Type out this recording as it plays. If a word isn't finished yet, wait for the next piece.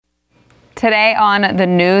Today on the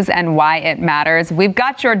news and why it matters, we've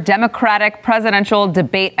got your Democratic presidential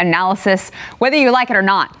debate analysis, whether you like it or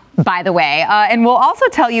not, by the way. And we'll also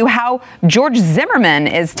tell you how George Zimmerman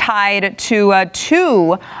is tied to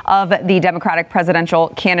two of the Democratic presidential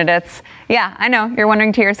candidates. Yeah, I know. You're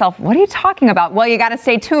wondering to yourself, what are you talking about? Well, you got to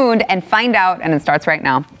stay tuned and find out. And it starts right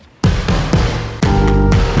now.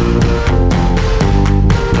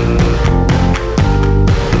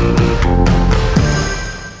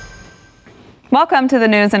 Welcome to the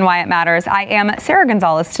news and why it matters. I am Sarah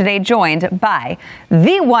Gonzalez, today joined by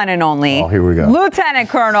the one and only Lieutenant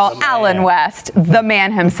Colonel Allen West, the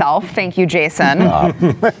man himself. Thank you, Jason.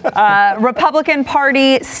 Republican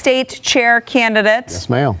Party state chair candidate. Yes,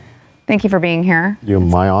 ma'am. Thank you for being here. You're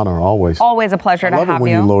my honor, always. Always a pleasure to have you. I love it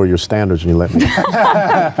when you lower your standards and you let me.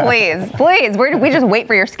 Please. We just wait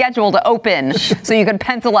for your schedule to open so you can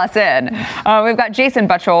pencil us in. We've got Jason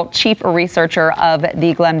Butchell, chief researcher of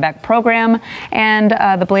the Glenn Beck program, and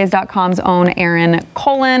theblaze.com's own Aaron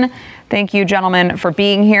Colin. Thank you, gentlemen, for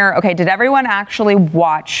being here. Okay, did everyone actually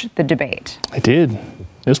watch the debate? I did.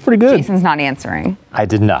 It was pretty good. Jason's not answering. I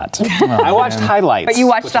did not. I watched highlights. But you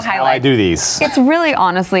watched the highlights. How I do these. It's really,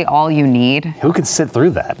 honestly, all you need. Who can sit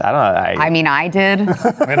through that? I don't know. I mean, I did.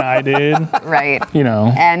 And I did. Right. You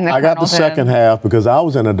know. And I got the second half because I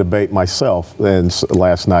was in a debate myself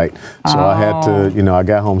last night. So I had to, I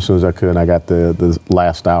got home as soon as I could, and I got the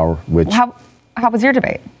last hour, which... How was your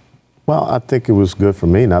debate? Well, I think it was good for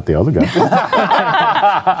me, not the other guy.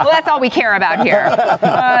 Well, that's all we care about here.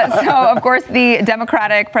 So, of course, the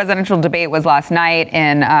Democratic presidential debate was last night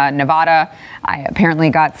in Nevada. I apparently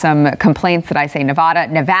got some complaints that I say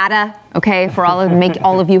Nevada, okay, for make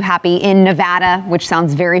all of you happy in Nevada, which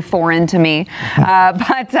sounds very foreign to me.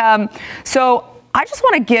 So I just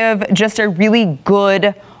want to give just a really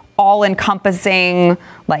good, all-encompassing,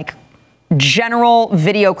 general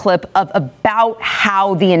video clip of about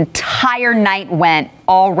how the entire night went,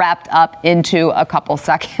 all wrapped up into a couple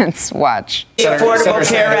seconds. Watch. The Affordable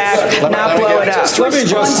Care Act, not blow it up. Let me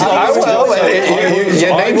just. I will. You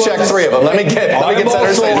name check three of them. Let me get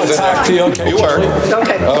Senator Sanders. You were.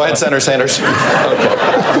 Okay. Go ahead, Senator Sanders.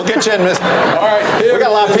 Okay. We'll get you in, Miss. All right. We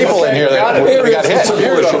got a lot of people in here that we got hit.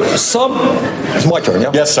 It's my turn,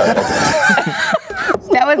 yeah? Yes, sir.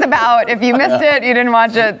 That was about, if you missed it, you didn't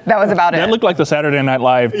watch it, that was about it. That looked like the Saturday Night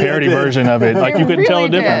Live parody version of it. You couldn't tell the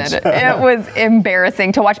difference. It was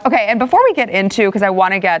embarrassing to watch. Okay, and before we get into, because I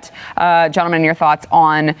want to get, gentlemen, your thoughts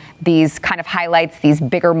on these kind of highlights, these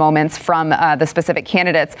bigger moments from the specific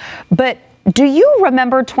candidates. But do you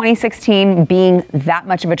remember 2016 being that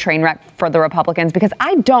much of a train wreck for the Republicans? Because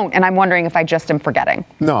I don't, and I'm wondering if I just am forgetting.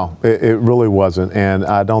 No, it really wasn't. And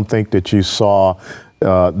I don't think that you saw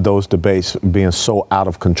those debates being so out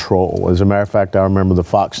of control. As a matter of fact, I remember the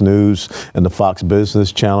Fox News and the Fox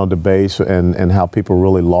Business Channel debates and how people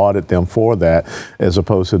really lauded them for that as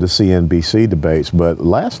opposed to the CNBC debates. But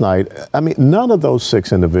last night, none of those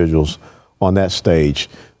six individuals on that stage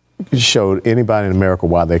showed anybody in America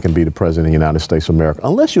why they can be the president of the United States of America,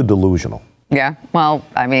 unless you're delusional. Yeah, well,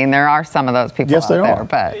 there are some of those people out there.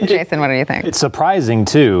 But Jason, what do you think? It's surprising,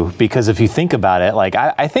 too, because if you think about it,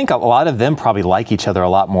 I think a lot of them probably like each other a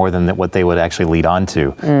lot more than what they would actually lead on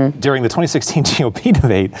to. During the 2016 GOP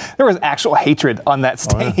debate, there was actual hatred on that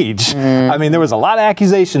stage. There was a lot of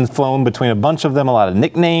accusations flown between a bunch of them, a lot of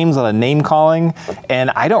nicknames, a lot of name calling, and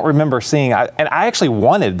I don't remember seeing, and I actually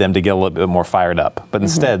wanted them to get a little bit more fired up, but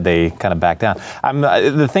instead they kind of backed down.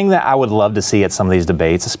 The thing that I would love to see at some of these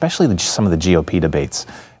debates, especially some of the GOP debates,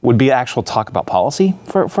 would be actual talk about policy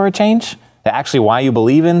for a change. Actually, why you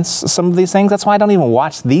believe in some of these things. That's why I don't even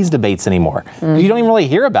watch these debates anymore. You don't even really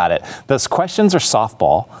hear about it. Those questions are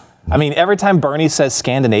softball. Every time Bernie says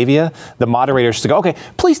Scandinavia, the moderators just go, okay,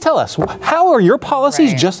 please tell us, how are your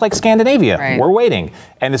policies just like Scandinavia? Right. We're waiting.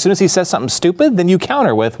 And as soon as he says something stupid, then you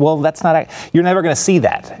counter with, well, that's not, you're never going to see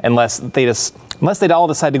that unless they'd all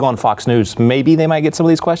decide to go on Fox News. Maybe they might get some of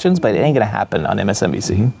these questions, but it ain't going to happen on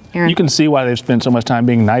MSNBC. You can see why they've spent so much time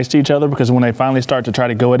being nice to each other, because when they finally start to try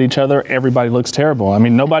to go at each other, everybody looks terrible.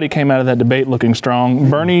 Nobody came out of that debate looking strong.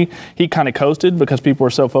 Bernie, he kind of coasted because people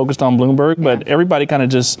were so focused on Bloomberg, but everybody kind of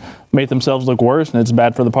just made themselves look worse, and it's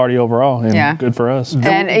bad for the party overall and good for us.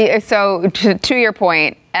 And so to your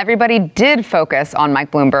point, everybody did focus on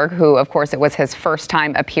Mike Bloomberg, who, of course, it was his first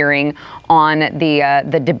time appearing on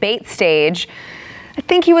the debate stage. I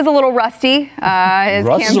think he was a little rusty.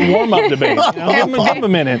 Russ is a warm-up debate. Give him a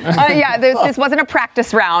minute. This wasn't a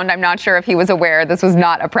practice round. I'm not sure if he was aware this was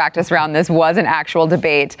not a practice round. This was an actual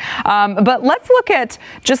debate. But let's look at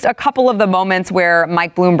just a couple of the moments where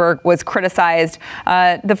Mike Bloomberg was criticized.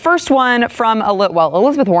 The first one from,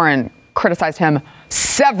 Elizabeth Warren criticized him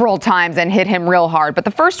several times and hit him real hard. But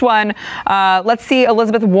the first one, let's see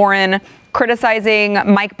Elizabeth Warren criticizing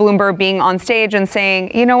Mike Bloomberg being on stage and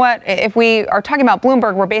saying, you know what, if we are talking about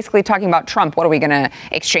Bloomberg, we're basically talking about Trump. What are we going to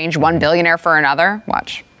exchange one billionaire for another?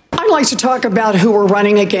 Watch. I'd like to talk about who we're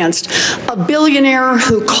running against. A billionaire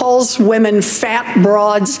who calls women fat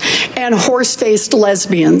broads and horse-faced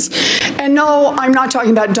lesbians. And no, I'm not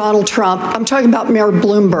talking about Donald Trump. I'm talking about Mayor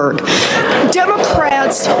Bloomberg.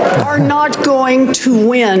 Democrats are not going to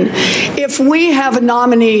win if we have a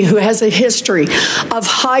nominee who has a history of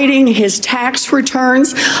hiding his tax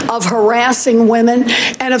returns, of harassing women,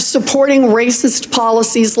 and of supporting racist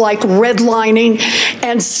policies like redlining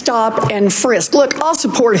and stop and frisk. Look, I'll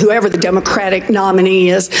support whoever the Democratic nominee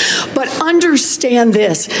is, but understand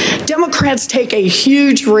this. Democrats take a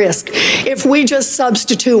huge risk if we just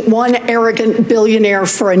substitute one arrogant billionaire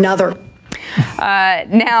for another.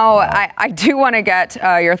 Now, I do want to get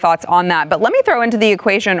your thoughts on that, but let me throw into the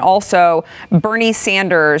equation also Bernie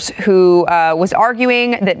Sanders, who was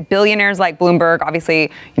arguing that billionaires like Bloomberg,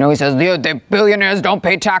 obviously, he says the billionaires don't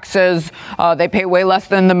pay taxes, they pay way less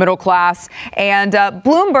than the middle class. And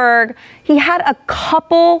Bloomberg, he had a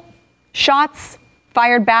couple shots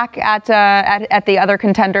fired back at the other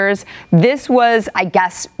contenders. This was, I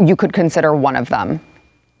guess, you could consider one of them.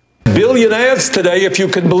 Billionaires today, if you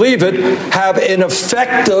can believe it, have an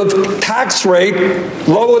effective tax rate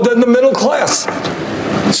lower than the middle class.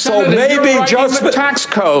 So Senator, maybe you're just the tax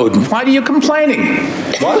code. Why are you complaining?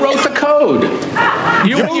 Who wrote the code?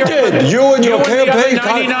 You did. You and your campaign.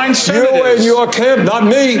 You and your camp, not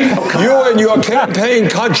me. You and your campaign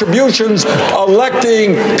contributions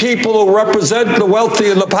electing people who represent the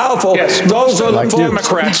wealthy and the powerful. Yes, those are the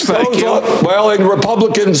Democrats. Thank you. Well, and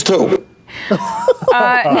Republicans too.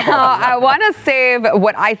 Now, I want to save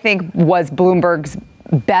what I think was Bloomberg's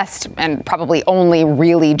best and probably only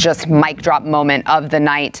really just mic drop moment of the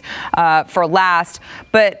night for last.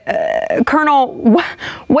 But Colonel,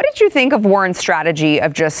 what did you think of Warren's strategy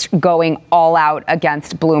of just going all out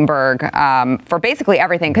against Bloomberg for basically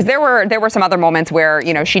everything? Because there were some other moments where,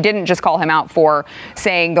 she didn't just call him out for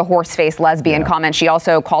saying the horse-faced lesbian comment. She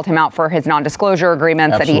also called him out for his non-disclosure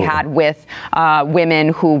agreements that he had with women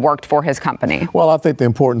who worked for his company. Well, I think the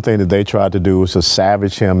important thing that they tried to do was to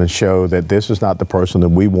savage him and show that this is not the person that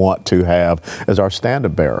we want to have as our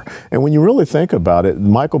standard bearer. And when you really think about it,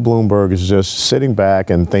 Michael Bloomberg is just sitting back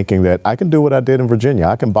and thinking that I can do what I did in Virginia.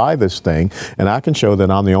 I can buy this thing and I can show that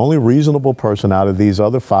I'm the only reasonable person out of these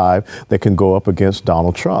other five that can go up against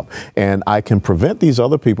Donald Trump. And I can prevent these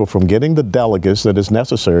other people from getting the delegates that is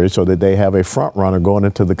necessary so that they have a front runner going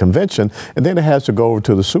into the convention. And then it has to go over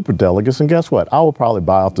to the super delegates. And guess what? I will probably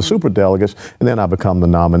buy off the super delegates and then I become the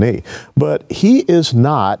nominee. But he is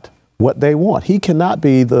not what they want. He cannot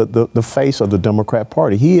be the face of the Democrat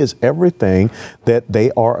Party. He is everything that they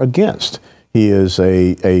are against. He is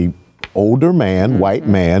a older man, white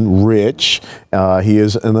man, rich. He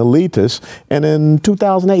is an elitist. And in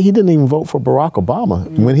 2008, he didn't even vote for Barack Obama.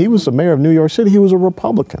 When he was the mayor of New York City, he was a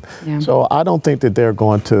Republican. Yeah. So I don't think that they're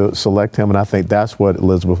going to select him. And I think that's what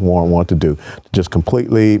Elizabeth Warren wanted to do, to just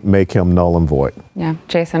completely make him null and void. Yeah.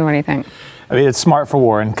 Jason, what do you think? I mean, it's smart for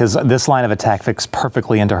Warren because this line of attack fits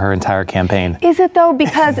perfectly into her entire campaign. Is it though?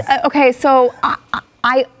 Because, okay, so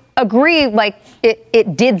I agree, like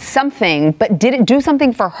it did something, but did it do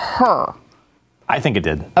something for her? I think it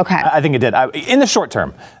did. Okay. I think it did. In the short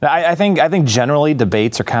term, I think generally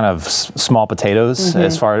debates are kind of small potatoes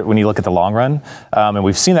as far when you look at the long run, and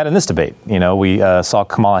we've seen that in this debate. We saw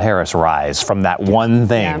Kamala Harris rise from that one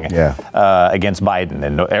thing against Biden,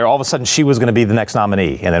 and all of a sudden she was going to be the next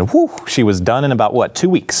nominee, and then she was done in about 2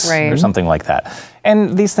 weeks or something like that.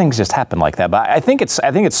 And these things just happen like that. But I think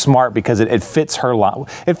it's smart because it fits her.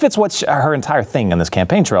 It fits what's her entire thing on this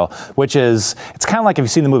campaign trail, which is it's kind of like if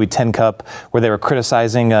you've seen the movie Tin Cup, where they were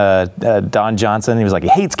criticizing Don Johnson. He was like, he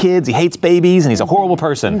hates kids, he hates babies, and he's a horrible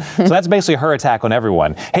person. So that's basically her attack on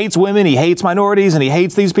everyone. Hates women, he hates minorities, and he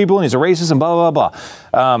hates these people, and he's a racist, and blah, blah, blah.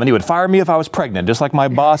 And he would fire me if I was pregnant, just like my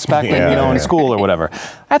boss back in school or whatever.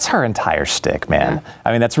 That's her entire shtick, man. Yeah.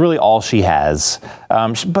 I mean, that's really all she has.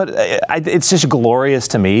 But it's just glorious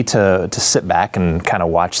to me to sit back and kind of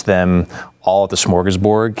watch them all at the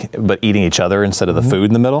smorgasbord, but eating each other instead of the food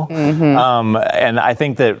in the middle. And I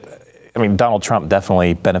think that, Donald Trump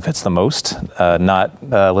definitely benefits the most, not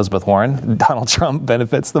Elizabeth Warren. Donald Trump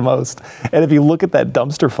benefits the most. And if you look at that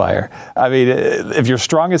dumpster fire, if your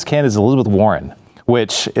strongest candidate is Elizabeth Warren,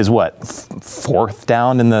 which is what, fourth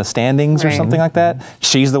down in the standings or something like that.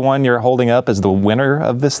 She's the one you're holding up as the winner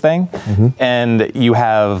of this thing. And you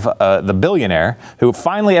have the billionaire who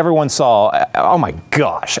finally everyone saw, oh my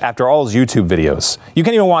gosh, after all his YouTube videos. You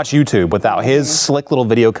can't even watch YouTube without his slick little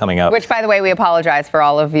video coming up. Which, by the way, we apologize for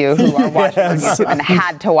all of you who are watching on YouTube and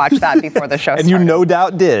had to watch that before the show started. And you no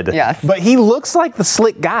doubt did. Yes. But he looks like the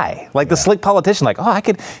slick guy, like the slick politician, like, oh, I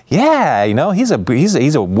could, he's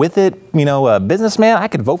a with it, businessman. I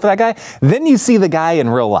could vote for that guy. Then you see the guy in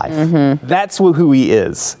real life. That's who he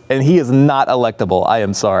is. And he is not electable. I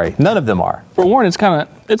am sorry. None of them are. For Warren,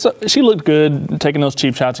 she looked good taking those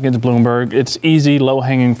cheap shots against Bloomberg. It's easy,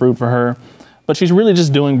 low-hanging fruit for her. But she's really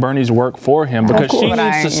just doing Bernie's work for him because she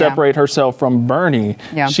needs to separate herself from Bernie.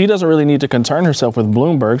 Yeah. She doesn't really need to concern herself with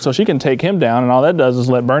Bloomberg, so she can take him down, and all that does is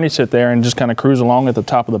let Bernie sit there and just kind of cruise along at the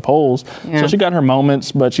top of the polls. Yeah. So she got her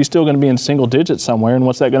moments, but she's still going to be in single digits somewhere, and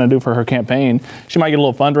what's that going to do for her campaign? She might get a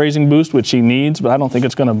little fundraising boost, which she needs, but I don't think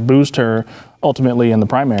it's going to boost her ultimately in the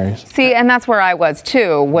primaries. See, and that's where I was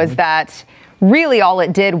too, was that really all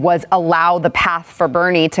it did was allow the path for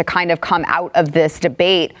Bernie to kind of come out of this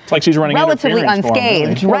debate. It's like she's running relatively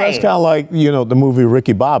unscathed, him, right? Well, that's kind of like, the movie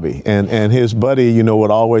Ricky Bobby and his buddy,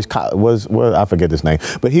 would always, I forget his name,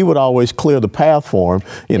 but he would always clear the path for him,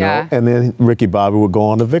 and then Ricky Bobby would go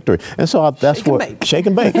on to victory. And so shake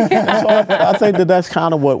and bake. And so I think that's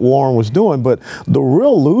kind of what Warren was doing. But the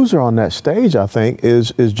real loser on that stage, I think,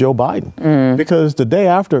 is Joe Biden. Because the day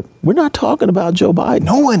after, we're not talking about Joe Biden.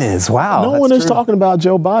 No one is. Wow. No one is talking about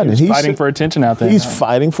Joe Biden. He's fighting for attention out there. He's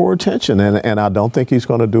fighting for attention, and I don't think he's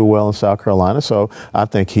going to do well in South Carolina, so I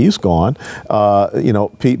think he's gone.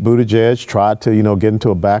 Pete Buttigieg tried to, get into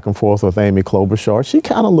a back and forth with Amy Klobuchar. She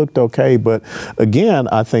kind of looked okay, but again,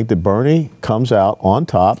 I think that Bernie comes out on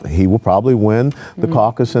top. He will probably win the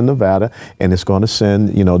caucus in Nevada, and it's going to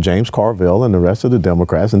send, James Carville and the rest of the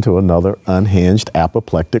Democrats into another unhinged,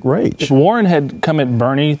 apoplectic rage. If Warren had come at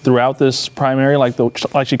Bernie throughout this primary like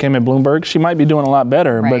she came at Bloomberg, she might be doing a lot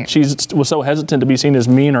better, but she was so hesitant to be seen as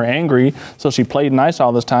mean or angry, so she played nice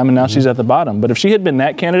all this time, and now she's at the bottom. But if she had been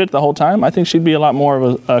that candidate the whole time, I think she'd be a lot more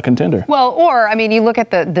of a contender. Well, you look at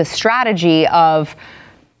the strategy of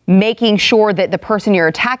making sure that the person you're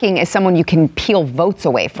attacking is someone you can peel votes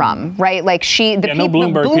away from, right? Like the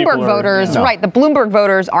Bloomberg voters, right? The Bloomberg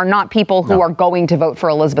voters are not people who are going to vote for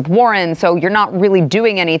Elizabeth Warren, so you're not really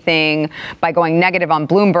doing anything by going negative on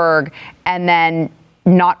Bloomberg and then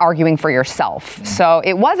not arguing for yourself. So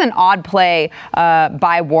it was an odd play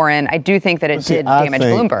by Warren. I do think that it did damage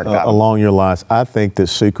Bloomberg. Along your lines, I think that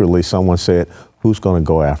secretly someone said, who's going to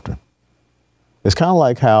go after him? It's kind of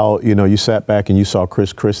like how, you sat back and you saw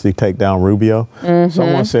Chris Christie take down Rubio.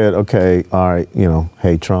 Someone said, okay, all right,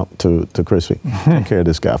 hey, Trump to Christie, take care of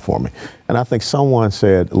this guy for me. And I think someone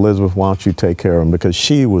said, Elizabeth, why don't you take care of him? Because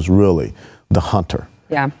she was really the hunter.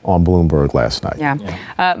 On Bloomberg last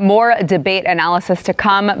night. More debate analysis to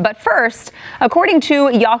come. But first, according to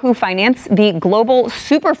Yahoo Finance, the global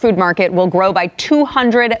superfood market will grow by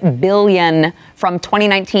 $200 billion from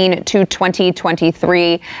 2019 to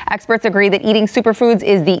 2023. Experts agree that eating superfoods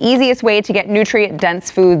is the easiest way to get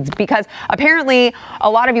nutrient-dense foods because apparently a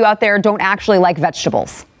lot of you out there don't actually like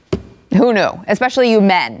vegetables. Who knew? Especially you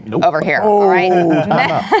men over here, all right?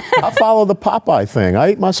 I follow the Popeye thing.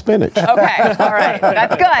 I eat my spinach. Okay, all right.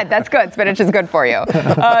 That's good. That's good. Spinach is good for you.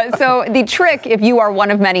 So the trick, if you are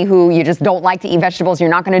one of many who you just don't like to eat vegetables, you're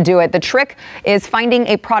not going to do it. The trick is finding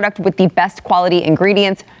a product with the best quality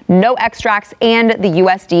ingredients, no extracts, and the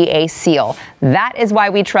USDA seal. That is why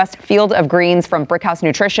we trust Field of Greens from Brickhouse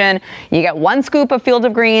Nutrition. You get 1 scoop of Field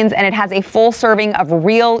of Greens, and it has a full serving of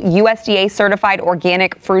real USDA certified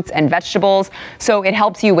organic fruits and vegetables. So it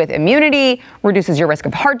helps you with immunity, reduces your risk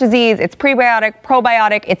of heart disease. It's prebiotic,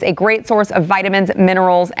 probiotic. It's a great source of vitamins,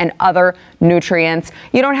 minerals, and other nutrients.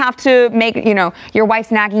 You don't have to make, your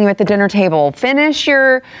wife's nagging you at the dinner table. Finish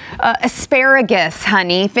your asparagus,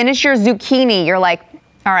 honey. Finish your zucchini. You're like,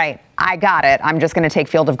 all right, I got it. I'm just going to take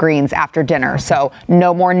Field of Greens after dinner, so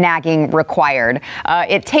no more nagging required.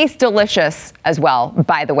 It tastes delicious as well,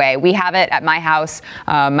 by the way. We have it at my house.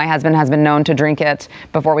 My husband has been known to drink it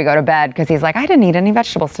before we go to bed because he's like, I didn't eat any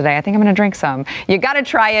vegetables today. I think I'm going to drink some. You got to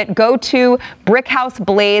try it. Go to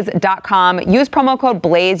BrickHouseBlaze.com. Use promo code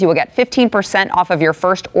BLAZE. You will get 15% off of your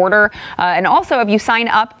first order. And also, if you sign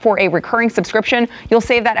up for a recurring subscription, you'll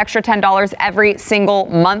save that extra $10 every single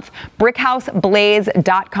month.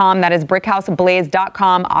 BrickHouseBlaze.com. That is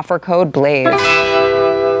BrickHouseBlaze.com. Offer code BLAZE.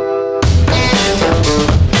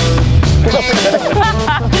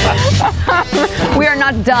 We are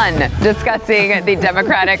not done discussing the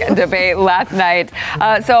Democratic debate last night.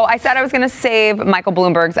 So I said I was going to save Michael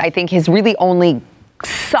Bloomberg's, I think, his really only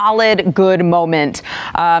solid, good moment,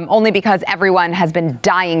 only because everyone has been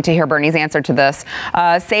dying to hear Bernie's answer to this.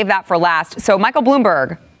 Save that for last. So Michael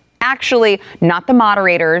Bloomberg, actually, not the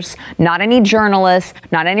moderators, not any journalists,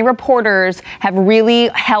 not any reporters, have really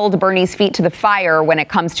held Bernie's feet to the fire when it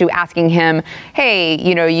comes to asking him, hey,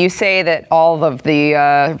 you know, you say that all of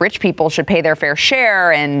the rich people should pay their fair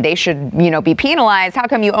share and they should, you know, be penalized. How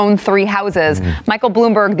come you own 3 houses? Michael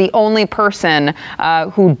Bloomberg, the only person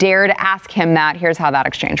who dared ask him that. Here's how that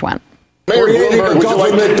exchange went. Mayor Bloomberg, would you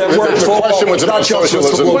like the question was about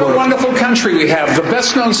socialism. What a wonderful country we have. The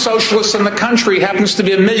best-known socialist in the country happens to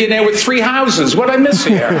be a millionaire with 3 houses. What I miss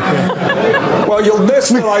here? Well, you'll miss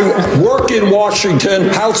that I work in Washington,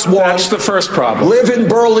 House 1. That's the first problem. Live in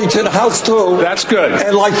Burlington, House 2. That's good.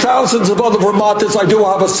 And like thousands of other Vermonters, I do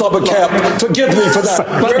have a summer camp. Forgive me for that.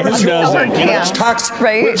 Where is your tax?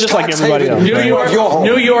 Right. Just like everybody else.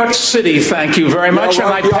 New York City, thank you very much, and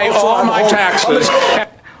I pay all my taxes.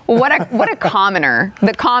 What a commoner,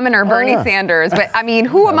 the commoner Bernie Sanders. But I mean,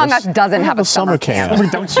 who among us doesn't have a summer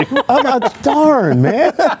camp? Don't you? Darn,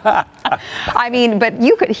 man. I mean, but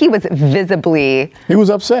he was visibly He was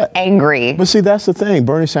upset. Angry. But see, that's the thing.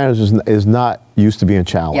 Bernie Sanders is not used to being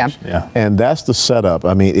challenged. Yeah. And that's the setup.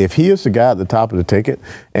 I mean, if he is the guy at the top of the ticket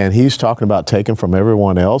and he's talking about taking from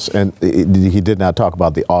everyone else, and he did not talk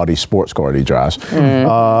about the Audi sports car he drives,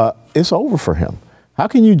 it's over for him. How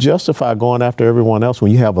can you justify going after everyone else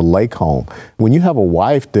when you have a lake home, when you have a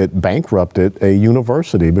wife that bankrupted a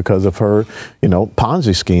university because of her,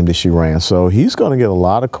 Ponzi scheme that she ran? So he's going to get a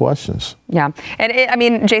lot of questions. Yeah.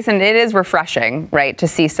 And Jason, it is refreshing, right, to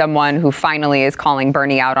see someone who finally is calling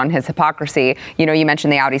Bernie out on his hypocrisy. You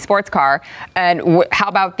mentioned the Audi sports car. And how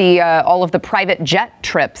about all of the private jet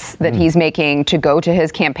trips that he's making to go to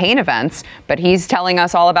his campaign events? But he's telling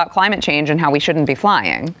us all about climate change and how we shouldn't be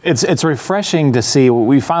flying. It's refreshing to see.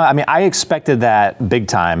 I expected that big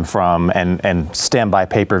time from and standby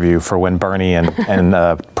pay-per-view for when Bernie and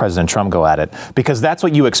President Trump go at it, because that's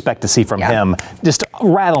what you expect to see from him, just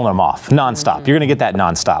rattling them off nonstop. You're going to get that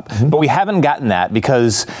nonstop. But we haven't gotten that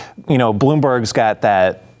because, Bloomberg's got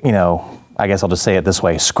that, I guess I'll just say it this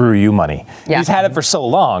way, screw you money. Yeah. He's had it for so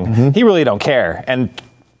long, he really don't care. And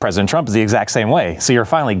President Trump is the exact same way. So you're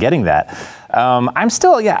finally getting that.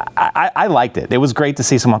 I liked it. It was great to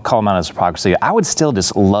see someone call him out on his hypocrisy. I would still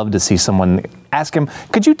just love to see someone ask him,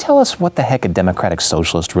 could you tell us what the heck a democratic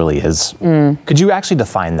socialist really is? Could you actually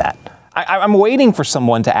define that? I'm waiting for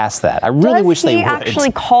someone to ask that. I really wish they would. Does he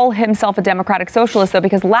actually call himself a democratic socialist, though?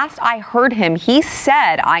 Because last I heard him, he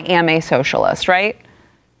said, I am a socialist, right?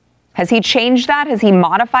 Has he changed that? Has he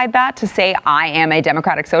modified that to say, I am a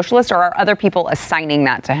democratic socialist? Or are other people assigning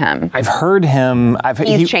that to him? I've heard him.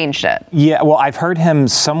 He's changed it. Yeah, well, I've heard him.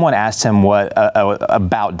 Someone asked him what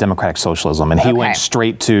about democratic socialism, and he went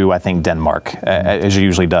straight to, I think, Denmark, as he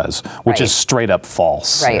usually does, which is straight up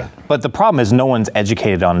false. Right. But the problem is no one's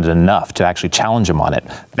educated on it enough to actually challenge him on it.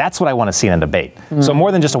 That's what I want to see in a debate. So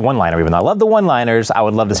more than just a one-liner, even though I love the one-liners, I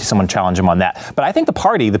would love to see someone challenge him on that. But I think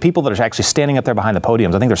the people that are actually standing up there behind the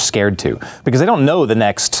podiums, I think they're scared to, because they don't know the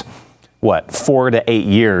next 4 to 8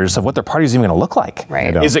 years of what their party's even going to look like.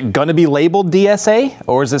 Right. Is it going to be labeled DSA,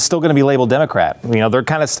 or is it still going to be labeled Democrat? They're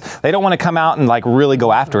they don't want to come out and really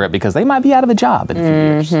go after it because they might be out of a job in a few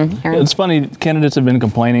years. It's funny, candidates have been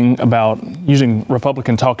complaining about using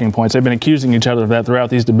Republican talking points. They've been accusing each other of that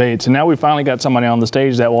throughout these debates. And now we finally got somebody on the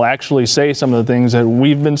stage that will actually say some of the things that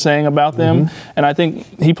we've been saying about them. And I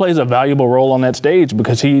think he plays a valuable role on that stage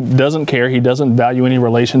because he doesn't care. He doesn't value any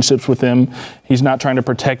relationships with them. He's not trying to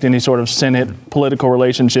protect any sort of Senate political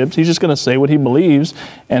relationships. He's just going to say what he believes,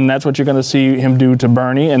 and that's what you're going to see him do to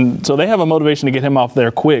Bernie. And so they have a motivation to get him off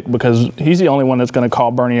there quick because he's the only one that's going to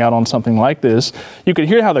call Bernie out on something like this. You could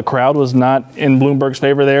hear how the crowd was not in Bloomberg's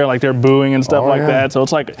favor there, like they're booing and stuff that. So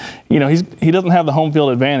it's like, he doesn't have the home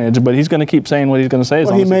field advantage, but he's going to keep saying what he's going to say.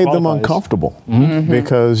 Well, he made them uncomfortable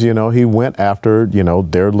because, he went after,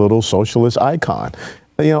 their little socialist icon.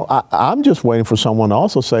 I'm just waiting for someone to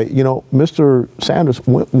also say, Mr. Sanders,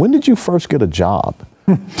 when did you first get a job?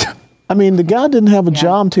 I mean, the guy didn't have a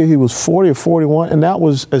job until he was 40 or 41, and that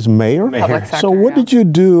was as mayor. So what did you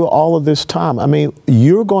do all of this time? I mean,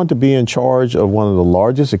 you're going to be in charge of one of the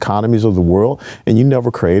largest economies of the world, and you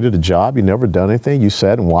never created a job. You never done anything. You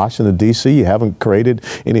sat in Washington, D.C. You haven't created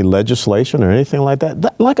any legislation or anything like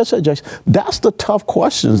that. Like I said, Jason, that's the tough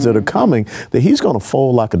questions that are coming that he's going to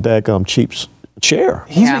fold like a daggum cheap chair.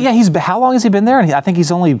 How long has he been there? And I think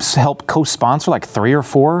he's only helped co-sponsor 3 or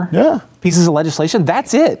 4 pieces of legislation.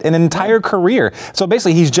 That's it, an entire career. So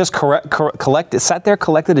basically, he's just sat there,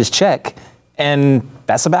 collected his check, and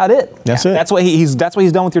That's about it. That's it. That's what he's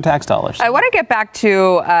done with your tax dollars. I want to get back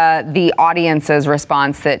to the audience's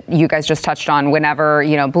response that you guys just touched on. Whenever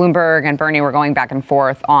Bloomberg and Bernie were going back and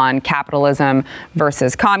forth on capitalism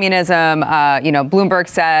versus communism, Bloomberg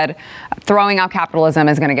said throwing out capitalism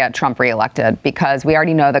is going to get Trump reelected because we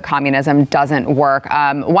already know that communism doesn't work.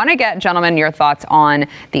 Want to get, gentlemen, your thoughts on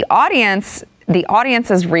the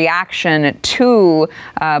audience's reaction to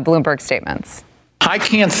Bloomberg's statements. I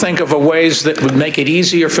can't think of a ways that would make it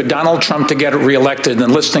easier for Donald Trump to get reelected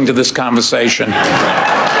than listening to this conversation.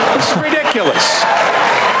 It's ridiculous.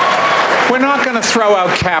 We're not going to throw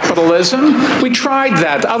out capitalism. We tried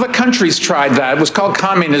that. Other countries tried that. It was called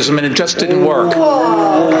communism, and it just didn't work. So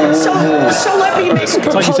let me make a proposal.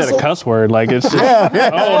 It's like you said a cuss word. Like it's just, oh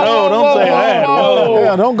no, don't say that. Whoa.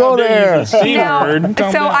 Yeah, don't go there.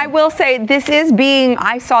 I will say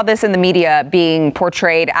I saw this in the media being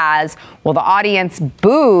portrayed as, well, the audience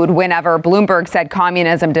booed whenever Bloomberg said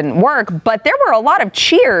communism didn't work, but there were a lot of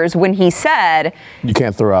cheers when he said, you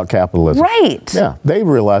can't throw out capitalism. Right. Yeah, they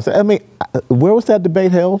realized that. I mean, where was that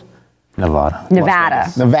debate held? Nevada.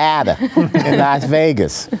 In Las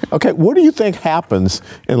Vegas. Okay, what do you think happens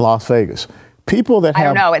in Las Vegas? People that have... I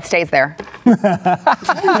don't know. It stays there.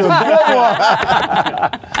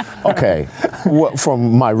 Okay,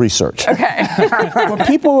 from my research. Okay. But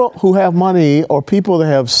people who have money or people that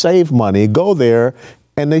have saved money go there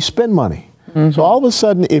and they spend money. Mm-hmm. So all of a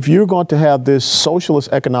sudden, if you're going to have this socialist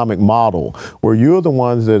economic model where you're the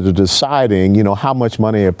ones that are deciding, how much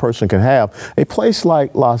money a person can have, a place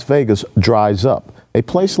like Las Vegas dries up. A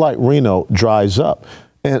place like Reno dries up.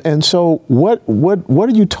 And so what are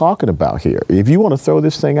you talking about here? If you want to throw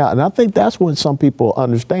this thing out, and I think that's what some people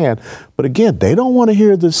understand. But again, they don't want to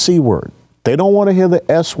hear the C word. They don't want to hear the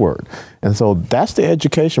S word. And so that's the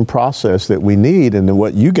education process that we need, and then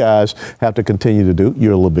what you guys have to continue to do.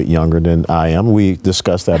 You're a little bit younger than I am. We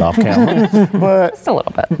discussed that off camera. But just a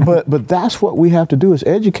little bit. But that's what we have to do, is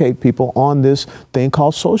educate people on this thing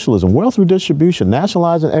called socialism, wealth redistribution,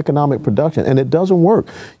 nationalizing economic production, and it doesn't work.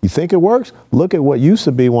 You think it works? Look at what used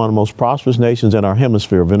to be one of the most prosperous nations in our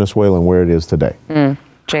hemisphere, Venezuela, and where it is today.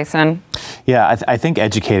 Jason? Yeah, I think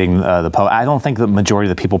educating the public, I don't think the majority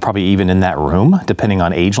of the people probably even in that room, depending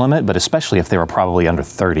on age limit, but especially if they were probably under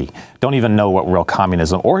 30, don't even know what real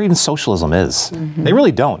communism or even socialism is. Mm-hmm. They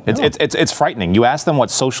really don't. It's frightening. You ask them what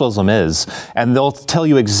socialism is, and they'll tell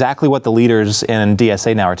you exactly what the leaders in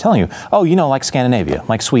DSA now are telling you. Oh, like Scandinavia,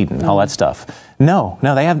 like Sweden, all that stuff. No,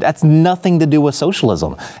 that's nothing to do with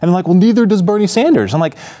socialism. And I'm like, well, neither does Bernie Sanders. I'm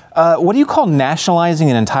like, what do you call nationalizing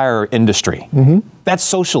an entire industry? Mm-hmm. That's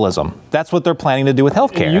socialism. That's what they're planning to do with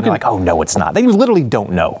healthcare. And they're like, oh, no, it's not. They literally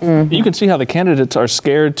don't know. Mm-hmm. You can see how the candidates are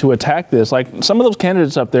scared to attack this. Like, some of those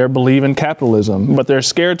candidates up there believe in capitalism, but they're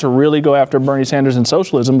scared to really go after Bernie Sanders and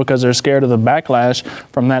socialism because they're scared of the backlash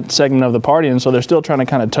from that segment of the party. And so they're still trying to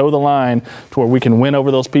kind of toe the line to where we can win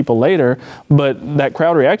over those people later. But that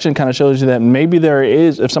crowd reaction kind of shows you that maybe there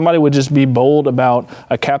is, if somebody would just be bold about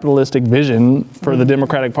a capitalistic vision for the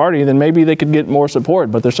Democratic Party, then maybe they could get more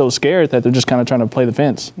support. But they're so scared that they're just kind of trying to play the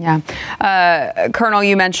fence. Yeah. Colonel,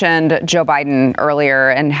 you mentioned Joe Biden earlier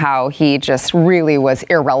and how he just really was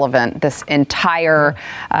irrelevant this entire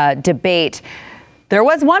debate. There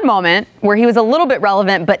was one moment where he was a little bit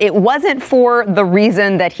relevant, but it wasn't for the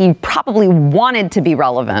reason that he probably wanted to be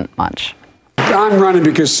relevant much. I'm running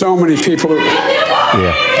because so many people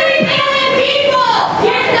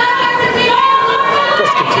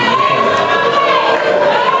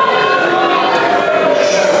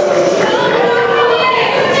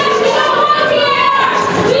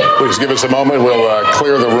Please give us a moment. We'll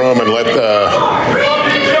clear the room and let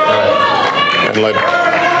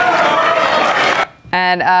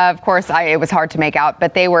And of course, it was hard to make out,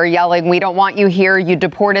 but they were yelling, "We don't want you here. You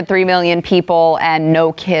deported 3 million people and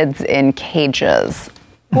no kids in cages."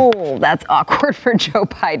 Oh, that's awkward for Joe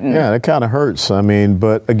Biden. Yeah, that kind of hurts. I mean,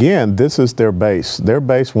 but again, this is their base. Their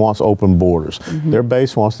base wants open borders. Mm-hmm. Their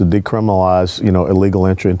base wants to decriminalize, illegal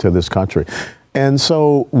entry into this country. And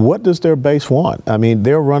so what does their base want? I mean,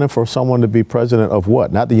 they're running for someone to be president of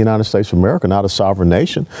what? Not the United States of America, not a sovereign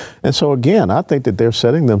nation. And so, again, I think that they're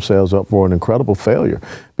setting themselves up for an incredible failure,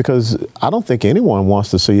 because I don't think anyone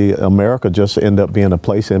wants to see America just end up being a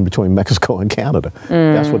place in between Mexico and Canada.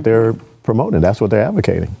 That's what they're promoting. That's what they're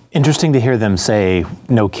advocating. Interesting to hear them say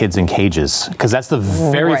no kids in cages, because that's the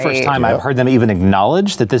very first time I've heard them even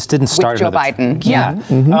acknowledge that this didn't start with Joe Biden. Yeah.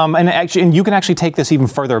 Mm-hmm. And you can actually take this even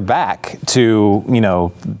further back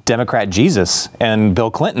to, Democrat Jesus and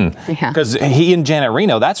Bill Clinton, because he and Janet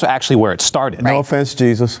Reno, that's actually where it started. No offense,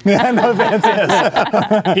 Jesus. No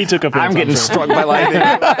offense. He took offense. I'm getting struck by lightning.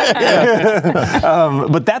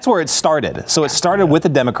 But that's where it started. So it started with the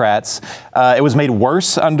Democrats. It was made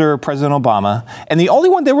worse under President Obama, and the only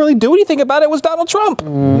one that really do anything about it was Donald Trump.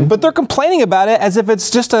 But they're complaining about it as if it's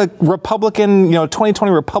just a Republican,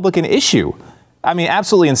 2020 Republican issue. I mean,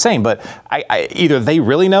 absolutely insane. But I either they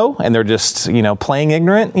really know and they're just, playing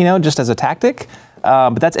ignorant, just as a tactic.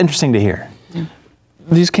 But that's interesting to hear.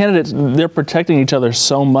 These candidates, they're protecting each other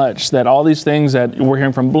so much that all these things that we're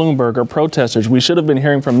hearing from Bloomberg or protesters, we should have been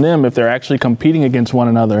hearing from them if they're actually competing against one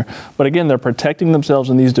another. But again, they're protecting themselves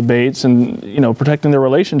in these debates and, protecting their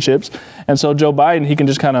relationships. And so Joe Biden, he can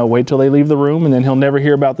just kind of wait till they leave the room, and then he'll never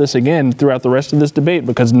hear about this again throughout the rest of this debate,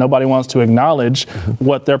 because nobody wants to acknowledge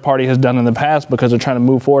what their party has done in the past, because they're trying to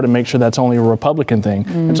move forward and make sure that's only a Republican thing.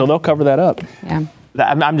 And so they'll cover that up. Yeah.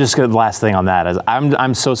 I'm just going to, the last thing on that is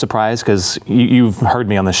I'm so surprised, because you've heard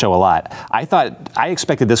me on the show a lot. I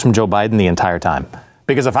expected this from Joe Biden the entire time,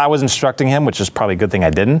 because if I was instructing him, which is probably a good thing I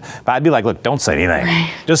didn't, but I'd be like, look, don't say anything. Right.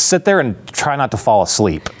 Just sit there and try not to fall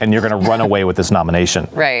asleep, and you're going to run away with this nomination.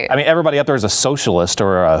 Right. I mean, everybody up there is a socialist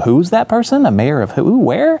or who's that person? A mayor of who?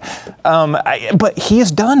 Where? But he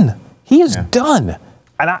is done. He is done.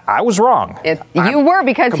 And I was wrong. You were,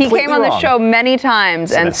 because he came on the wrong. show many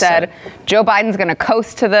times and said Joe Biden's going to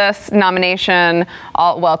coast to this nomination.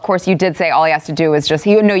 Well, of course, you did say all he has to do is just,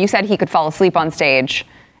 you said he could fall asleep on stage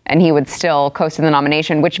and he would still coast to the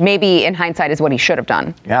nomination, which maybe in hindsight is what he should have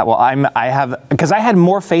done. Yeah, well, because I had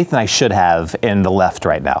more faith than I should have in the left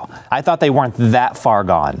right now. I thought they weren't that far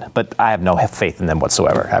gone, but I have no faith in them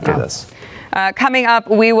whatsoever after this. Coming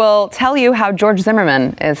up, we will tell you how George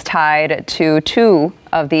Zimmerman is tied to two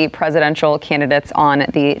of the presidential candidates on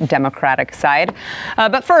the Democratic side.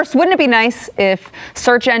 But first, wouldn't it be nice if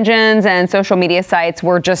search engines and social media sites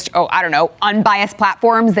were just, unbiased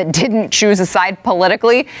platforms that didn't choose a side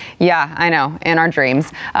politically? Yeah, I know, in our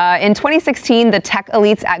dreams. In 2016, the tech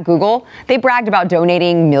elites at Google, they bragged about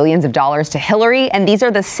donating millions of dollars to Hillary, and these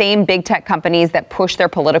are the same big tech companies that push their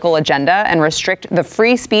political agenda and restrict the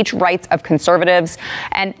free speech rights of conservatives,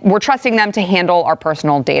 and we're trusting them to handle our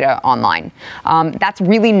personal data online. That's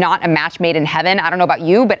really not a match made in heaven. I don't know about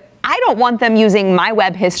you, but I don't want them using my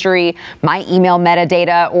web history, my email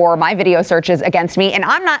metadata, or my video searches against me, and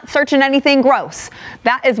I'm not searching anything gross.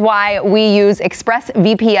 That is why we use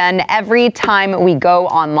ExpressVPN every time we go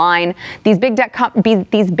online. These big tech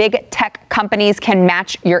companies can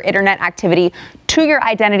match your internet activity to your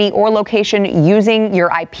identity or location using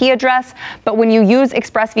your IP address. But when you use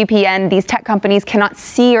ExpressVPN, these tech companies cannot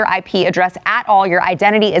see your IP address at all. Your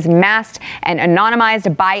identity is masked and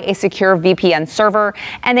anonymized by a secure VPN server,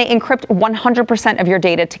 and they encrypt 100% of your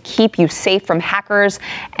data to keep you safe from hackers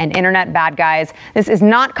and internet bad guys. This is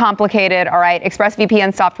not complicated, all right?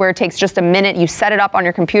 ExpressVPN software takes just a minute. You set it up on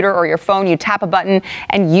your computer or your phone, you tap a button,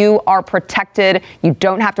 and you are protected. You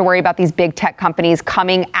don't have to worry about these big tech companies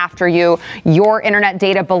coming after you. Your internet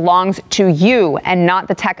data belongs to you and not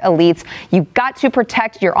the tech elites. You've got to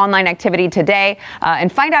protect your online activity today,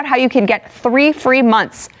 and find out how you can get 3 free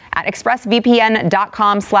months at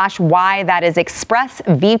expressvpn.com/Y. That is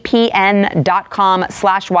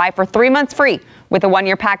expressvpn.com/Y for 3 months free with a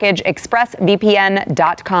 1-year package.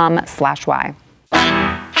 expressvpn.com/Y.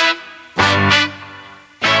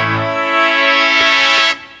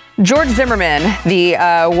 George Zimmerman, the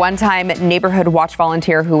one-time neighborhood watch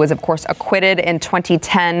volunteer who was, of course, acquitted in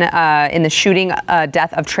 2010 in the shooting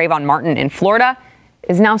death of Trayvon Martin in Florida,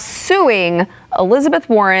 is now suing Elizabeth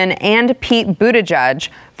Warren and Pete Buttigieg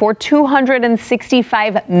for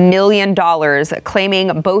 $265 million,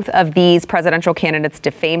 claiming both of these presidential candidates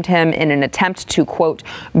defamed him in an attempt to, quote,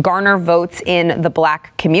 garner votes in the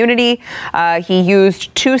black community. He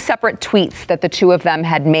used 2 separate tweets that the two of them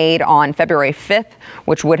had made on February 5th,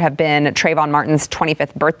 which would have been Trayvon Martin's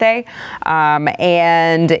 25th birthday.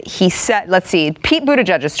 And he said, let's see, Pete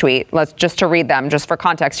Buttigieg's tweet, just to read them, just for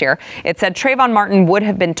context here. It said, Trayvon Martin would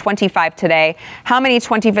have been 25 today. How many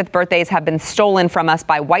 25th birthdays have been stolen from us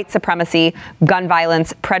by white supremacy, gun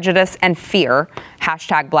violence, prejudice, and fear?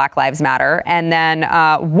 Hashtag Black Lives Matter. And then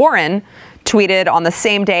Warren tweeted on the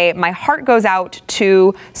same day, "My heart goes out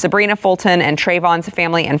to Sabrina Fulton and Trayvon's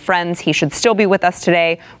family and friends. He should still be with us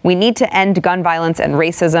today. We need to end gun violence and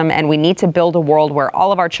racism, and we need to build a world where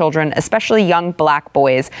all of our children, especially young black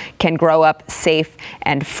boys, can grow up safe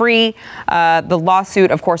and free." The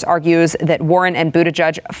lawsuit, of course, argues that Warren and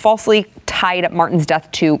Buttigieg falsely tied Martin's death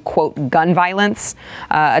to, quote, gun violence,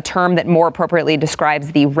 a term that more appropriately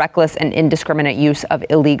describes the reckless and indiscriminate use of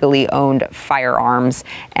illegally owned firearms.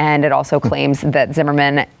 And it also claims that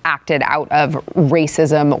Zimmerman acted out of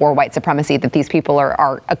racism or white supremacy, that these people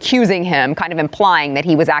are accusing him, kind of implying that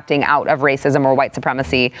he was acting out of racism or white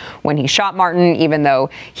supremacy when he shot Martin, even though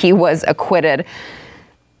he was acquitted.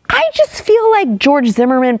 I just feel like George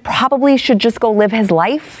Zimmerman probably should just go live his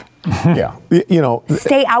life. Yeah, you know,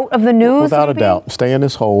 stay out of the news. Without maybe? a doubt, stay in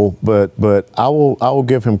this hole. But I will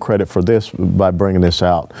give him credit for this by bringing this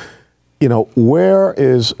out. You know, where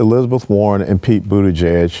is Elizabeth Warren and Pete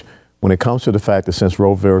Buttigieg when it comes to the fact that since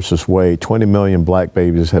Roe versus Wade, 20 million black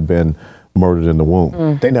babies have been murdered in the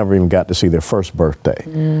womb? They never even got to see their first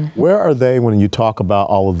birthday. Where are they when you talk about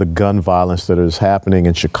all of the gun violence that is happening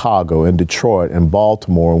in Chicago, in Detroit, in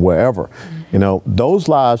Baltimore, and wherever? You know, those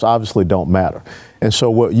lives obviously don't matter. And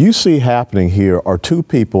so what you see happening here are two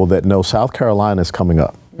people that know South Carolina is coming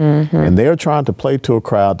up. And they're trying to play to a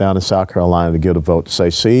crowd down in South Carolina to get a vote to say,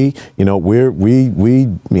 see, you know, we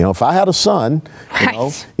you know, if I had a son, you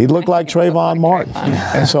know, he'd look like Trayvon Martin.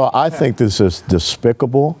 And so I think this is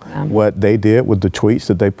despicable, what they did with the tweets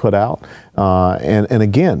that they put out. And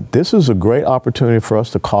again, this is a great opportunity for us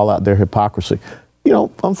to call out their hypocrisy. You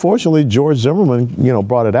know, unfortunately, George Zimmerman, you know,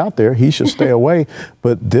 brought it out there. He should stay away.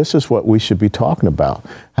 But this is what we should be talking about,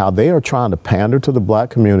 how they are trying to pander to the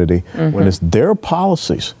black community when it's their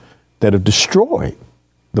policies that have destroyed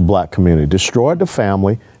the black community, destroyed the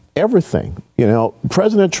family, everything. You know,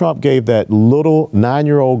 President Trump gave that little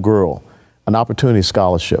 9-year-old girl an opportunity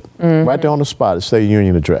scholarship right there on the spot at State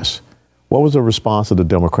Union address. What was the response of the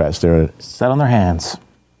Democrats there? Sat on their hands.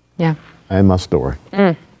 Yeah. And my story.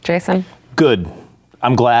 Jason? Good.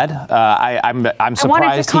 I'm glad. I'm surprised. I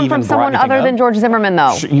want it to come from someone other than George Zimmerman,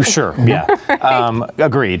 though. Sure, yeah.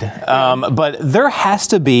 Agreed. But there has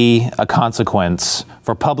to be a consequence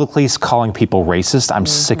for publicly calling people racist. I'm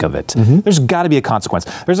sick of it. There's got to be a consequence.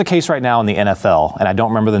 There's a case right now in the NFL, and I don't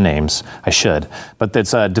remember the names. I should. But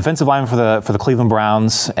it's a defensive lineman for the Cleveland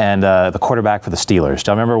Browns and the quarterback for the Steelers. Do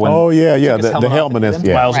you remember when? Oh, yeah. The helmet is,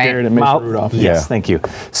 yeah. Myles Garrett and Mason Rudolph. Yes, thank you.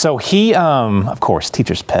 So he, of course,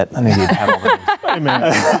 teacher's pet. I need to have all the names. Hey, man.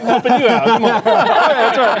 I'm helping you out. Come on.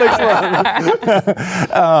 That's right. Thanks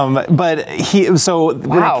a lot. But he, so.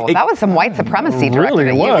 Wow, that was some white supremacy directed really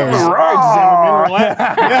at you.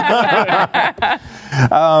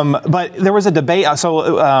 was. But there was a debate.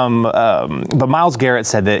 But Myles Garrett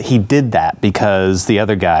said that he did that because the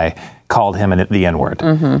other guy called him the N-word.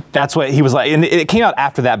 That's what he was like. And it came out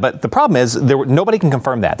after that. But the problem is nobody can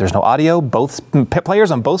confirm that. There's no audio. Both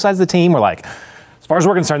players on both sides of the team were like, as far as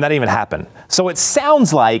we're concerned, that didn't even happen. So it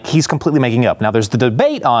sounds like he's completely making up. Now, there's the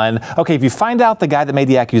debate on, okay, if you find out the guy that made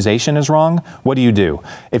the accusation is wrong, what do you do?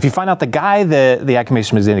 If you find out the guy that the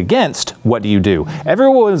accusation was in against, what do you do?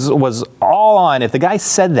 Everyone was all on, if the guy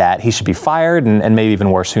said that, he should be fired and maybe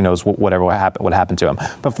even worse, who knows, whatever would happen to him.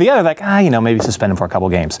 But for the other, like, maybe suspend him for a couple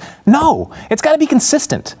games. No, it's got to be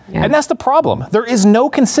consistent. Yeah. And that's the problem. There is no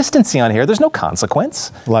consistency on here. There's no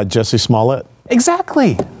consequence. Like Jussie Smollett.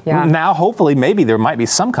 Exactly. Yeah. Now, hopefully, maybe there might be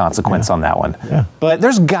some consequence on that one. Yeah. But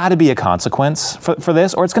there's got to be a consequence for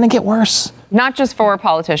this, or it's going to get worse. Not just for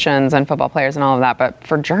politicians and football players and all of that, but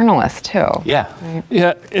for journalists, too. Yeah. Right?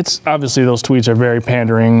 Yeah, it's obviously those tweets are very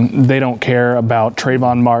pandering. They don't care about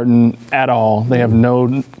Trayvon Martin at all. They have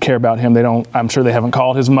no care about him. I'm sure they haven't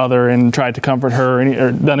called his mother and tried to comfort her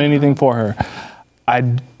or done anything for her.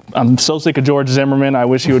 I'm so sick of George Zimmerman. I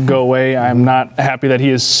wish he would go away. I'm not happy that he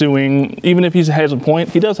is suing. Even if he has a point,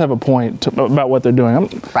 he does have a point about what they're doing.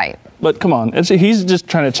 Right. But come on, he's just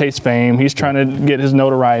trying to chase fame. He's trying to get his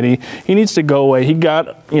notoriety. He needs to go away. He got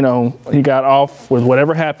off with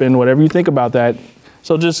whatever happened, whatever you think about that.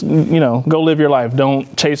 So just, go live your life.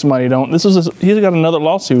 Don't chase money. He's got another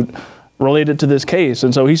lawsuit related to this case.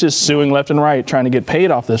 And so he's just suing left and right, trying to get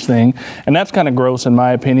paid off this thing. And that's kind of gross in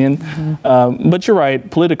my opinion. But you're right,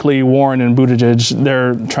 politically, Warren and Buttigieg,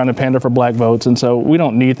 they're trying to pander for black votes. And so we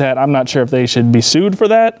don't need that. I'm not sure if they should be sued for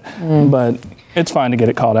that, but it's fine to get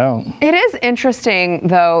it called out. It is interesting,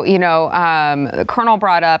 though, Colonel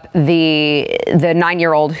brought up the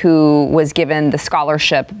 9-year-old who was given the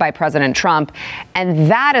scholarship by President Trump,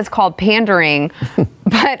 and that is called pandering.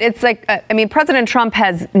 But it's like, President Trump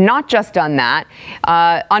has not just done that.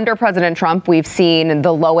 Under President Trump, we've seen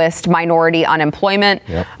the lowest minority unemployment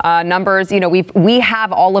numbers. We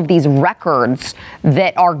have all of these records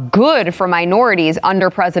that are good for minorities under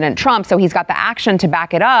President Trump. So he's got the action to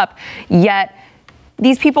back it up. Yet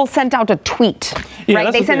these people sent out a tweet,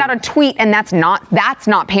 right? They sent out a tweet, and that's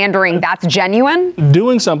not pandering. That's genuine.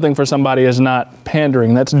 Doing something for somebody is not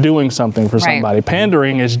pandering. That's doing something for somebody.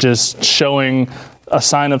 Pandering is just showing a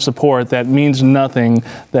sign of support that means nothing.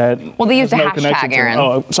 That they used a no hashtag, Aaron.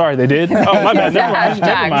 Oh, sorry, they did. Oh, my bad.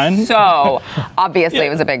 Never mind. So obviously it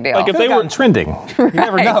was a big deal. Like if they were trending, you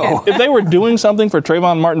never know. If they were doing something for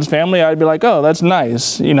Trayvon Martin's family, I'd be like, oh, that's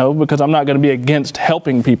nice, because I'm not going to be against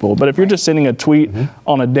helping people. But if you're just sending a tweet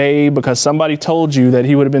on a day because somebody told you that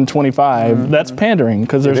he would have been 25, that's pandering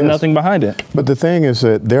because there's nothing behind it. But the thing is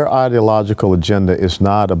that their ideological agenda is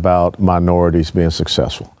not about minorities being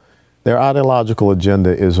successful. Their ideological agenda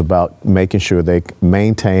is about making sure they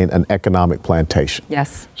maintain an economic plantation.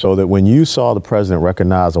 Yes. So that when you saw the president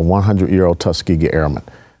recognize a 100-year-old Tuskegee Airman,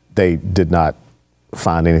 they did not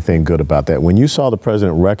find anything good about that. When you saw the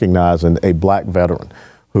president recognizing a black veteran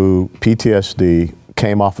who PTSD,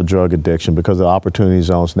 came off of drug addiction because of the opportunity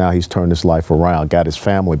zones, now he's turned his life around, got his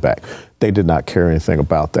family back. They did not care anything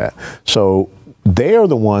about that. So they are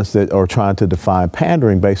the ones that are trying to define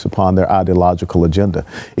pandering based upon their ideological agenda.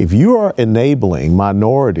 If you are enabling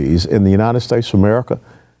minorities in the United States of America,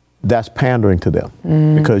 that's pandering to them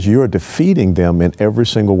because you're defeating them in every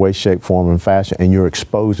single way, shape, form, and fashion, and you're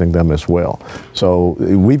exposing them as well. So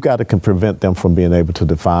we've got to prevent them from being able to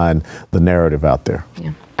define the narrative out there.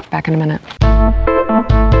 Yeah. Back in a minute.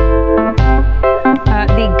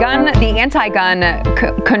 The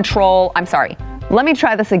anti-gun control, I'm sorry. Let me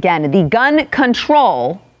try this again. The gun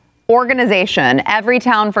control organization,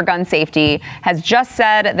 Everytown for Gun Safety, has just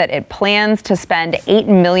said that it plans to spend $8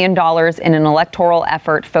 million in an electoral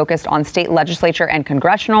effort focused on state legislature and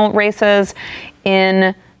congressional races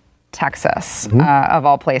in Texas, of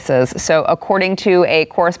all places. So according to a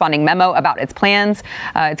corresponding memo about its plans,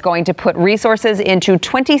 it's going to put resources into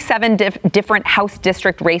 27 different House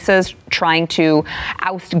district races trying to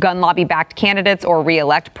oust gun lobby-backed candidates or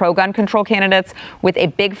re-elect pro-gun control candidates with a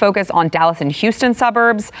big focus on Dallas and Houston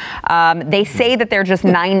suburbs. They say that they're just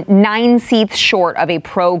nine seats short of a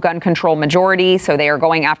pro-gun control majority. So they are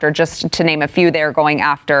going after, just to name a few, they're going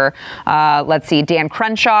after, Dan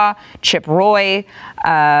Crenshaw, Chip Roy,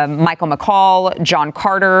 Michael McCall, John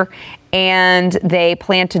Carter, and they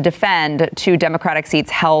plan to defend 2 Democratic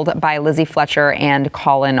seats held by Lizzie Fletcher and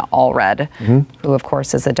Colin Allred, who, of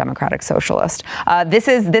course, is a Democratic socialist. This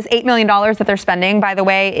 $8 million that they're spending, by the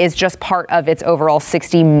way, is just part of its overall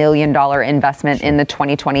 $60 million investment in the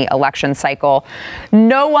 2020 election cycle.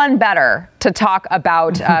 No one better to talk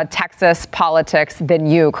about Texas politics than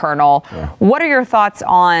you, Colonel. Yeah. What are your thoughts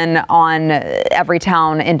on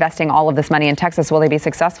Everytown investing all of this money in Texas? Will they be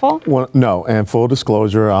successful? Well, no. And full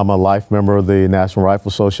disclosure, I'm a life member of the National Rifle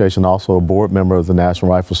Association, also a board member of the National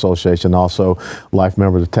Rifle Association, also life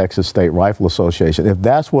member of the Texas State Rifle Association. If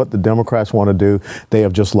that's what the Democrats want to do, they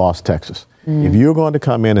have just lost Texas. If you're going to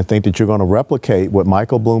come in and think that you're going to replicate what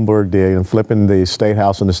Michael Bloomberg did in flipping the State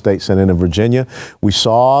House and the State Senate in Virginia, we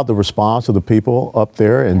saw the response of the people up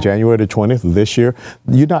there in January the 20th of this year.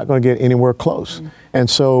 You're not going to get anywhere close. And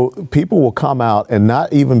so people will come out and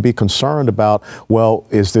not even be concerned about, well,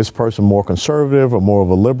 is this person more conservative or more of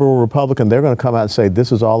a liberal Republican? They're going to come out and say,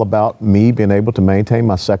 this is all about me being able to maintain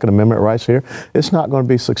my Second Amendment rights here. It's not going to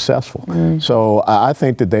be successful. So I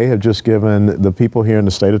think that they have just given the people here in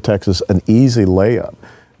the state of Texas an easy layup,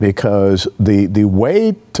 because the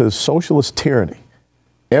way to socialist tyranny,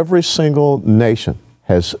 every single nation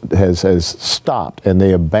has stopped, and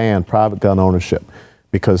they have banned private gun ownership,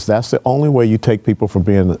 because that's the only way you take people from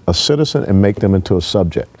being a citizen and make them into a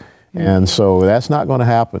subject. And so that's not going to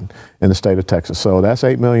happen in the state of Texas. So that's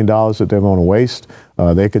 $8 million that they're going to waste.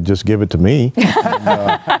 They could just give it to me. And,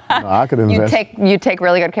 I could invest. You take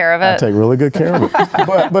really good care of it? I take really good care of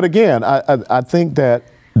it. But again, I think that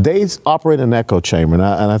they operate in an echo chamber, and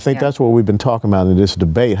I think that's what we've been talking about in this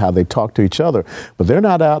debate, how they talk to each other. But they're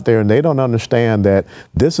not out there, and they don't understand that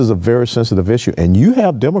this is a very sensitive issue. And you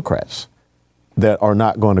have Democrats that are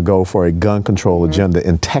not going to go for a gun control agenda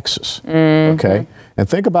in Texas, okay? And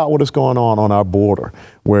think about what is going on our border,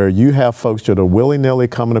 where you have folks that are willy-nilly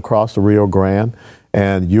coming across the Rio Grande,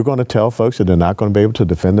 and you're going to tell folks that they're not going to be able to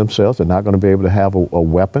defend themselves, they're not going to be able to have a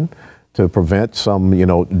weapon to prevent some,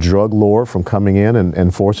 drug lord from coming in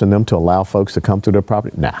and forcing them to allow folks to come through their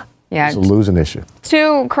property. Nah. Yeah, it's a losing issue.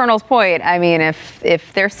 To Colonel's point, I mean,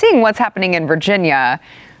 if they're seeing what's happening in Virginia,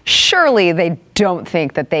 surely they don't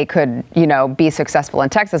think that they could, be successful in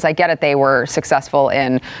Texas. I get it. They were successful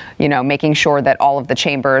in, making sure that all of the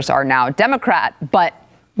chambers are now Democrat. But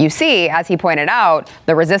you see, as he pointed out,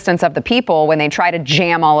 the resistance of the people when they try to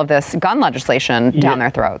jam all of this gun legislation down their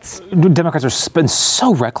throats. Democrats have been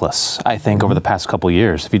so reckless, I think, over the past couple of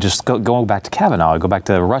years. If you just go back to Kavanaugh, go back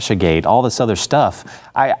to Russiagate, all this other stuff,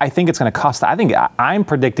 I think it's going to cost. I'm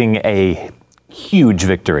predicting a huge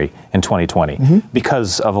victory in 2020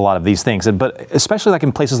 because of a lot of these things, but especially like in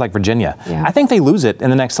places like Virginia. I think they lose it in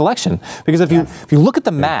the next election because if you look at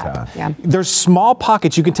the map, there's small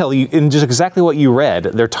pockets you can tell in just exactly what you read.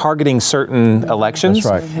 They're targeting certain elections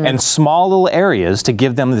and small little areas to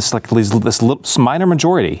give them this minor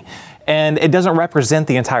majority. And it doesn't represent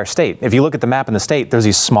the entire state. If you look at the map in the state, there's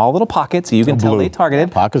these small little pockets you can tell they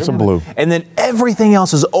targeted. Pockets of blue. And then everything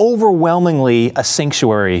else is overwhelmingly a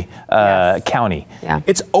sanctuary county.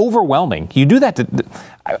 It's overwhelming. You do that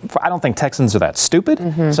I don't think Texans are that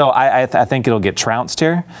stupid, so I think it'll get trounced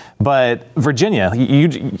here. But Virginia,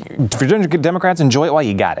 Virginia Democrats, enjoy it while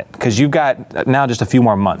you got it, because you've got now just a few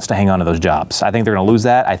more months to hang on to those jobs. I think they're going to lose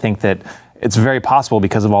that. I think that it's very possible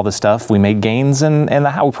because of all this stuff. We made gains in the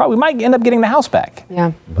House. We probably might end up getting the House back.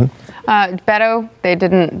 Yeah. Beto, they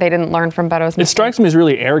didn't learn from Beto's mistake. It strikes me as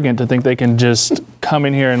really arrogant to think they can just come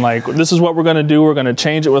in here and this is what we're going to do. We're going to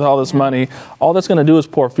change it with all this money. All that's going to do is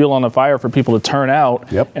pour fuel on the fire for people to turn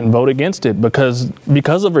out and vote against it because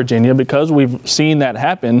of Virginia, because we've seen that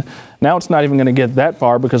happen. Now it's not even going to get that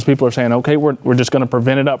far because people are saying, okay, we're just going to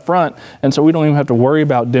prevent it up front. And so we don't even have to worry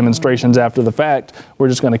about demonstrations after the fact. We're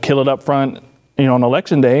just going to kill it up front, on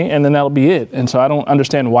election day, and then that'll be it. And so I don't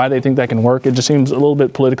understand why they think that can work. It just seems a little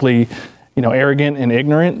bit politically, arrogant and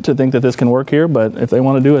ignorant to think that this can work here. But if they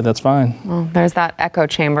want to do it, that's fine. Well, there's that echo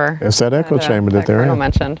chamber. It's that echo chamber that they're in.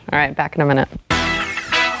 Mentioned. All right, back in a minute.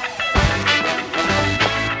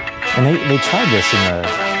 And they tried this in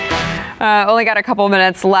the... Only got a couple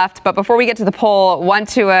minutes left, but before we get to the poll, want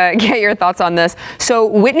to get your thoughts on this. So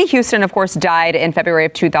Whitney Houston, of course, died in February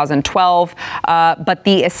of 2012, but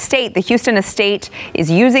the Houston estate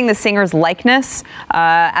is using the singer's likeness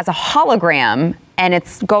as a hologram, and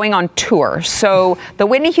it's going on tour. So the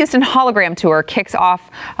Whitney Houston hologram tour kicks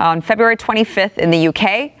off on February 25th in the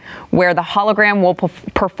UK, where the hologram will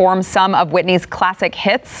perform some of Whitney's classic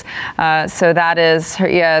hits. So that is,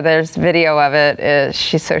 there's video of it.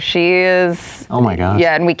 She is. Oh my gosh.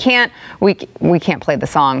 Yeah, and we can't play the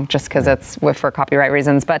song just because it's for copyright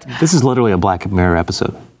reasons. But this is literally a Black Mirror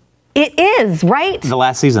episode. It is, right? The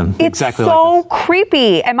last season. It's exactly so like this.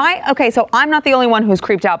 creepy. Okay, so I'm not the only one who's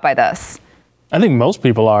creeped out by this. I think most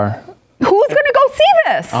people are. Who's going to go see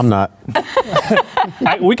this? I'm not.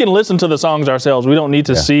 We can listen to the songs ourselves. We don't need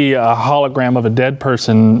to see a hologram of a dead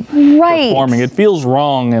person performing. It feels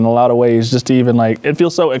wrong in a lot of ways just to even it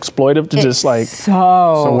feels so exploitive to just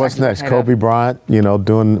So what's next? Kobe Bryant,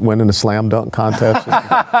 winning the slam dunk contest?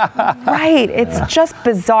 Right. It's just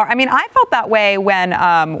bizarre. I mean, I felt that way when,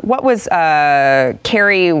 what was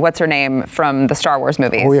Carrie, what's her name from the Star Wars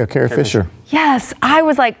movies? Oh yeah, Carrie Fisher. Yes. I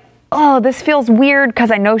was like, oh, this feels weird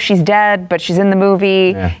because I know she's dead, but she's in the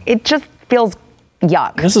movie. Yeah. It just feels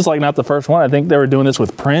yuck. This is not the first one. I think they were doing this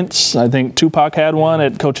with Prince. I think Tupac had one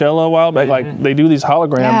at Coachella a while back. They do these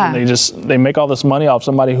holograms and they make all this money off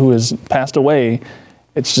somebody who has passed away.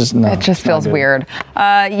 It's just no. It just feels weird.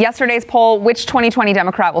 Yesterday's poll, which 2020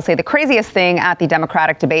 Democrat will say the craziest thing at the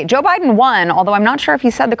Democratic debate? Joe Biden won, although I'm not sure if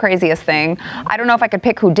he said the craziest thing. I don't know if I could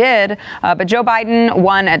pick who did, but Joe Biden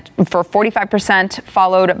won for 45%,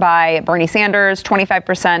 followed by Bernie Sanders,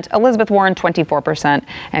 25%, Elizabeth Warren, 24%,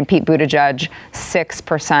 and Pete Buttigieg,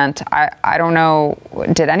 6%. I don't know.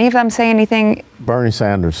 Did any of them say anything? Bernie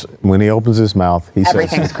Sanders, when he opens his mouth, he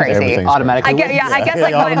everything's says crazy. Everything's automatically. I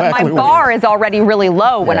guess my bar is already really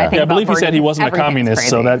low when I think about I believe he said he wasn't a communist, crazy.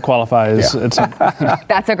 so that qualifies. Yeah.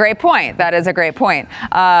 That's a great point. That is a great point.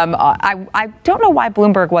 I don't know why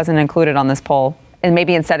Bloomberg wasn't included on this poll, and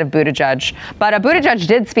maybe instead of Buttigieg. But Buttigieg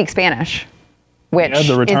did speak Spanish. Which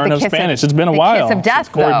the return is of Spanish. It's been a while. Kiss of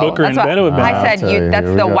death, Cory though. Booker and Beto have been. I said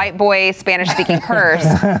that's the white boy Spanish-speaking curse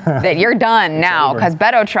that you're done now because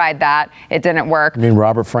Beto tried that. It didn't work. You mean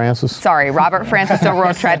Robert Francis? Sorry, Robert Francis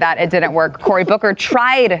O'Rourke tried that. It didn't work. Cory Booker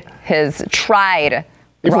tried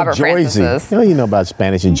Robert Francis's. You know about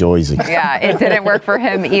Spanish and Jersey. Yeah, it didn't work for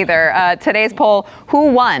him either. Today's poll,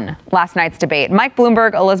 who won last night's debate? Mike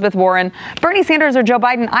Bloomberg, Elizabeth Warren, Bernie Sanders, or Joe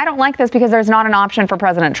Biden? I don't like this because there's not an option for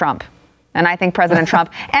President Trump. And I think President Trump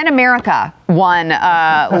and America won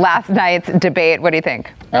last night's debate. What do you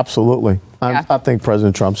think? Absolutely. I think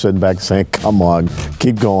President Trump sitting back saying, come on,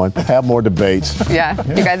 keep going, have more debates. Yeah,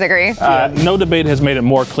 you guys agree? No debate has made it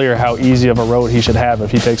more clear how easy of a road he should have if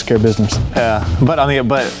he takes care of business. But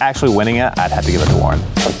actually winning it, I'd have to give it to Warren.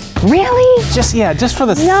 Really? Just for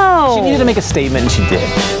the... No. She needed to make a statement, and she did.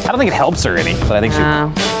 I don't think it helps her any, but I think she...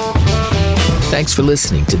 Thanks for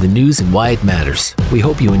listening to the news and why it matters. We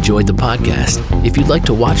hope you enjoyed the podcast. If you'd like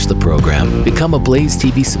to watch the program, become a Blaze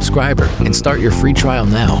TV subscriber and start your free trial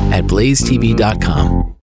now at blazetv.com.